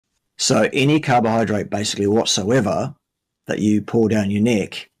So any carbohydrate basically whatsoever that you pour down your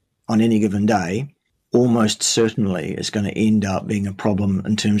neck on any given day almost certainly is going to end up being a problem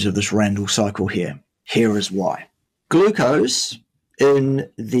in terms of this Randle cycle here. Here is why. Glucose in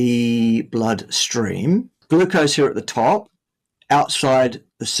the bloodstream, glucose here at the top, outside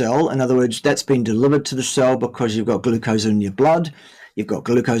the cell. In other words, that's been delivered to the cell because you've got glucose in your blood. You've got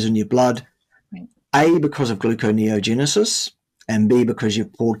glucose in your blood, A, because of gluconeogenesis, and B, because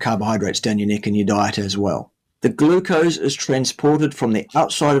you've poured carbohydrates down your neck in your diet as well. The glucose is transported from the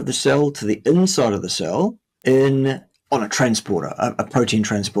outside of the cell to the inside of the cell on a transporter, a protein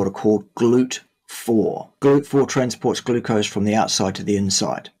transporter called GLUT4. GLUT4 transports glucose from the outside to the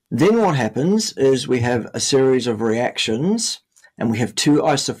inside. Then what happens is we have a series of reactions, and we have two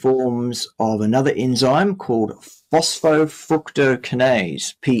isoforms of another enzyme called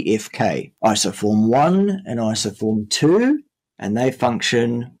phosphofructokinase, PFK, isoform 1 and isoform 2, and they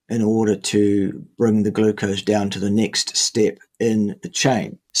function in order to bring the glucose down to the next step in the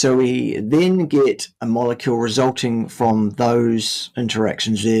chain. So we then get a molecule resulting from those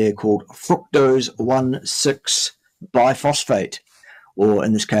interactions there called fructose 1,6-biphosphate, or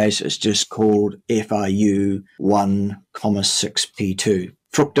in this case, it's just called FRU 1,6P2,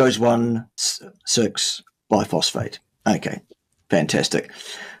 fructose 1,6-biphosphate. Okay, fantastic.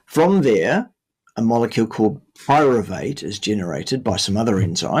 From there, a molecule called pyruvate is generated by some other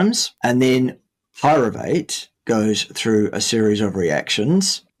enzymes, and then pyruvate goes through a series of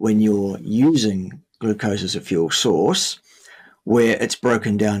reactions when you're using glucose as a fuel source, where it's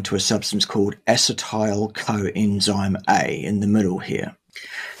broken down to a substance called acetyl-coenzyme A in the middle here.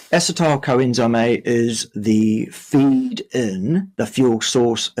 Acetyl-coenzyme A is the feed-in, the fuel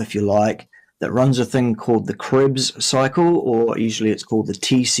source, if you like, that runs a thing called the Krebs cycle, or usually it's called the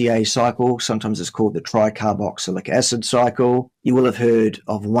TCA cycle. Sometimes it's called the tricarboxylic acid cycle. You will have heard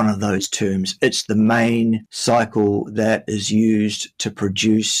of one of those terms. It's the main cycle that is used to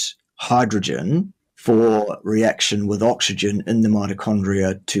produce hydrogen for reaction with oxygen in the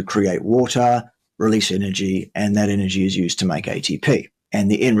mitochondria to create water, release energy, and that energy is used to make ATP. And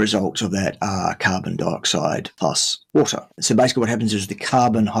the end results of that are carbon dioxide plus water. So basically what happens is the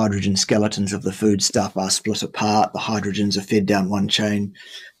carbon-hydrogen skeletons of the food stuff are split apart. The hydrogens are fed down one chain.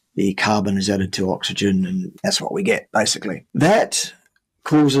 The carbon is added to oxygen, and that's what we get, basically. That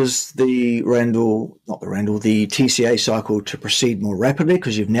causes the TCA cycle to proceed more rapidly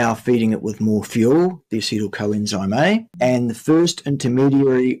because you're now feeding it with more fuel, the acetyl-coenzyme A. And the first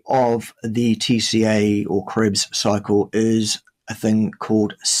intermediary of the TCA or Krebs cycle is a thing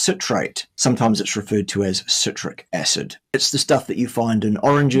called citrate. Sometimes it's referred to as citric acid. It's the stuff that you find in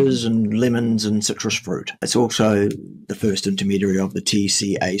oranges and lemons and citrus fruit. It's also the first intermediary of the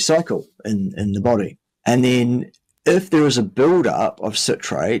TCA cycle in the body. And then if there is a buildup of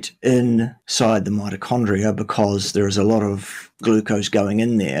citrate inside the mitochondria because there is a lot of glucose going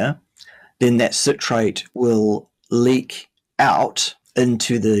in there, then that citrate will leak out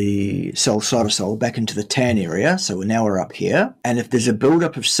into the cell cytosol, back into the tan area. So now we're up here. And if there's a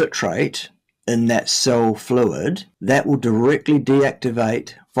buildup of citrate in that cell fluid, that will directly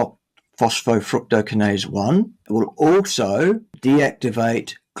deactivate phosphofructokinase 1. It will also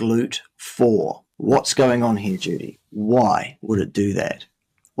deactivate GLUT4. What's going on here, Judy? Why would it do that?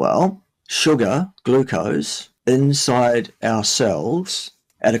 Well, sugar, glucose, inside our cells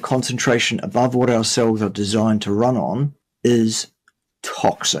at a concentration above what our cells are designed to run on is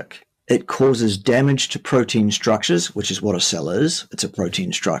toxic. It causes damage to protein structures, which is what a cell is. It's a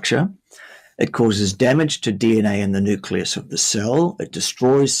protein structure. It causes damage to DNA in the nucleus of the cell. It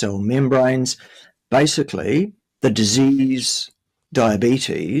destroys cell membranes. Basically, the disease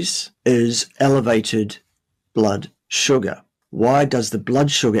diabetes is elevated blood sugar. Why does the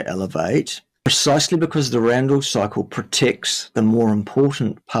blood sugar elevate? Precisely because the Randle cycle protects the more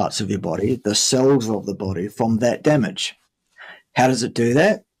important parts of your body, the cells of the body, from that damage. How does it do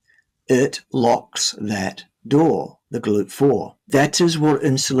that? It locks that door, the GLUT4. That is what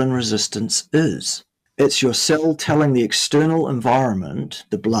insulin resistance is. It's your cell telling the external environment,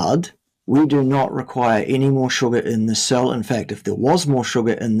 the blood, we do not require any more sugar in the cell. In fact, if there was more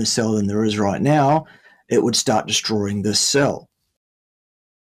sugar in the cell than there is right now, it would start destroying this cell.